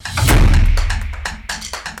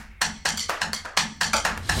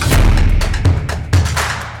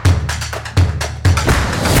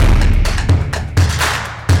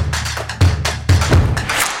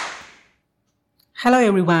Hello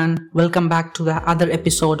everyone, welcome back to the other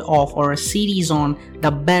episode of our series on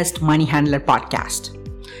the Best Money Handler podcast.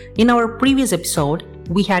 In our previous episode,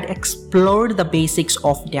 we had explored the basics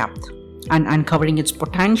of debt and uncovering its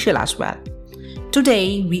potential as well.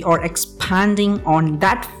 Today, we are expanding on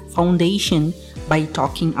that foundation by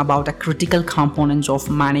talking about the critical components of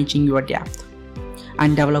managing your debt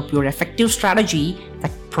and develop your effective strategy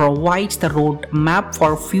that provides the roadmap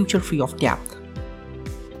for future free of debt.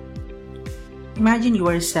 Imagine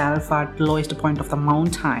yourself at the lowest point of the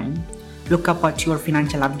mountain. Look up at your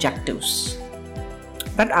financial objectives.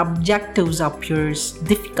 That objectives appears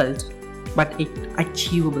difficult, but it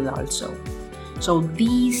achievable also. So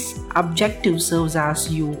these objectives serves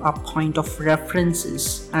as you a point of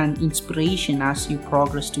references and inspiration as you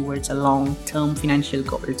progress towards a long-term financial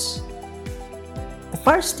goals. The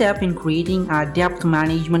first step in creating a debt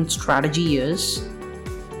management strategy is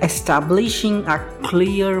establishing a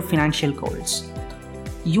clear financial goals.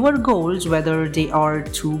 Your goals, whether they are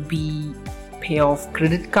to be pay off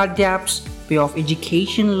credit card debts, pay off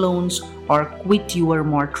education loans, or quit your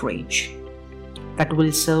mortgage, that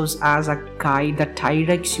will serve as a guide that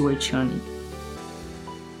directs your journey.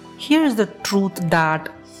 Here's the truth that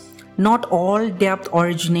not all debt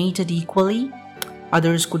originated equally.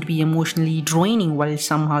 Others could be emotionally draining, while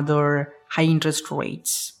some other high interest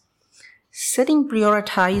rates. Setting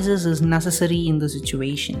prioritizes is necessary in the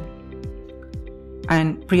situation.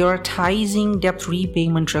 And prioritizing debt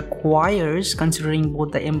repayment requires considering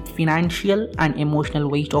both the financial and emotional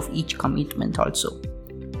weight of each commitment also.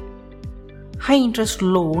 High interest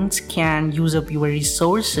loans can use up your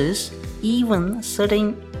resources. Even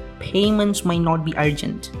certain payments might not be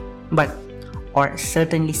urgent, but are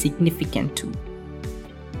certainly significant too.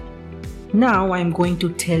 Now I'm going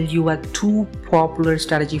to tell you a two popular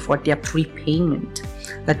strategy for debt repayment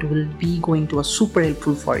that will be going to be super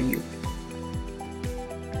helpful for you.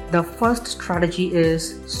 The first strategy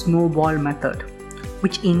is snowball method,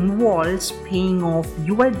 which involves paying off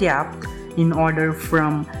your debt in order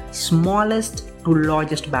from smallest to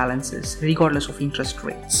largest balances, regardless of interest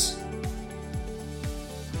rates.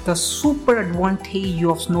 The super advantage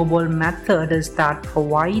of snowball method is that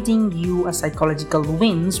providing you a psychological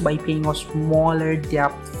wins by paying off smaller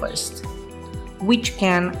debt first, which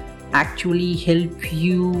can actually help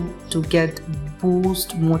you to get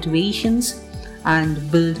boost motivations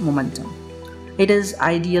and build momentum. It is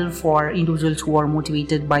ideal for individuals who are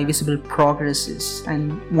motivated by visible progresses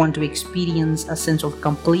and want to experience a sense of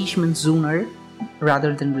accomplishment sooner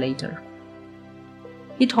rather than later.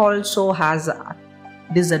 It also has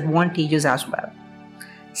disadvantages as well.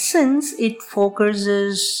 Since it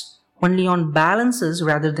focuses only on balances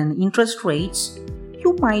rather than interest rates,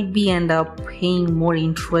 you might be end up paying more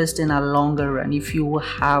interest in a longer run if you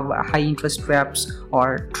have high interest debts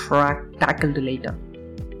or tackled later.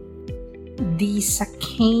 The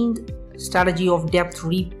second strategy of debt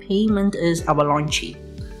repayment is avalanche.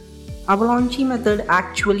 Avalanche method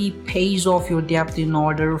actually pays off your debt in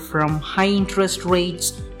order from high interest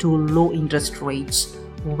rates to low interest rates,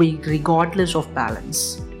 regardless of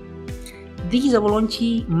balance. This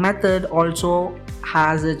avalanche method also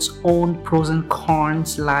has its own pros and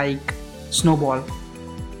cons like snowball.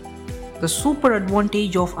 The super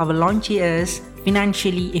advantage of avalanche is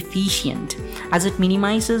financially efficient as it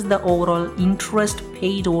minimizes the overall interest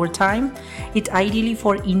paid over time. It's ideally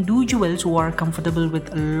for individuals who are comfortable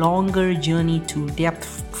with a longer journey to debt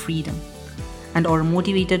freedom and are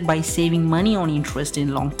motivated by saving money on interest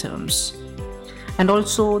in long terms. And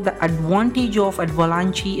also the advantage of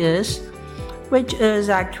avalanche is, which is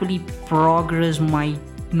actually progress might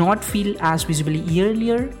not feel as visibly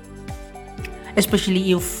earlier,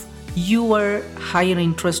 especially if your higher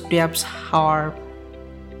interest debts are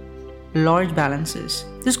large balances.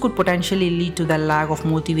 This could potentially lead to the lack of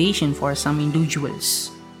motivation for some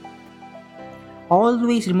individuals.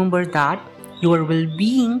 Always remember that your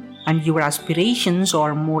well-being and your aspirations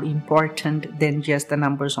are more important than just the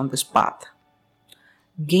numbers on this path.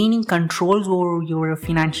 Gaining control over your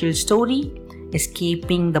financial story,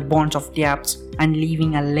 escaping the bonds of debts, and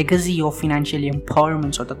leaving a legacy of financial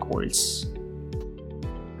empowerment are the goals.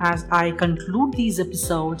 As I conclude this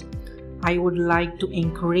episode, I would like to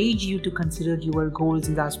encourage you to consider your goals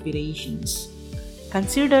and aspirations.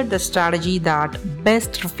 Consider the strategy that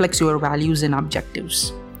best reflects your values and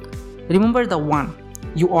objectives. Remember the one,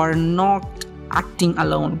 you are not acting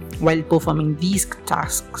alone while performing these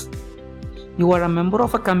tasks. You are a member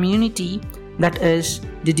of a community that is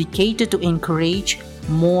dedicated to encourage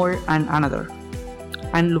more and another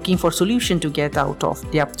and looking for solution to get out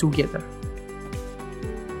of debt together.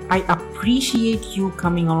 I appreciate you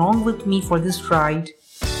coming along with me for this ride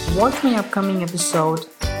Watch my upcoming episode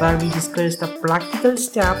where we discuss the practical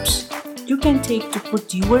steps you can take to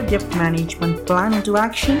put your debt management plan into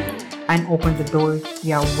action and open the door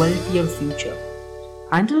to a wealthier future.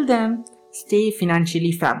 Until then, stay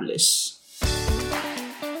financially fabulous.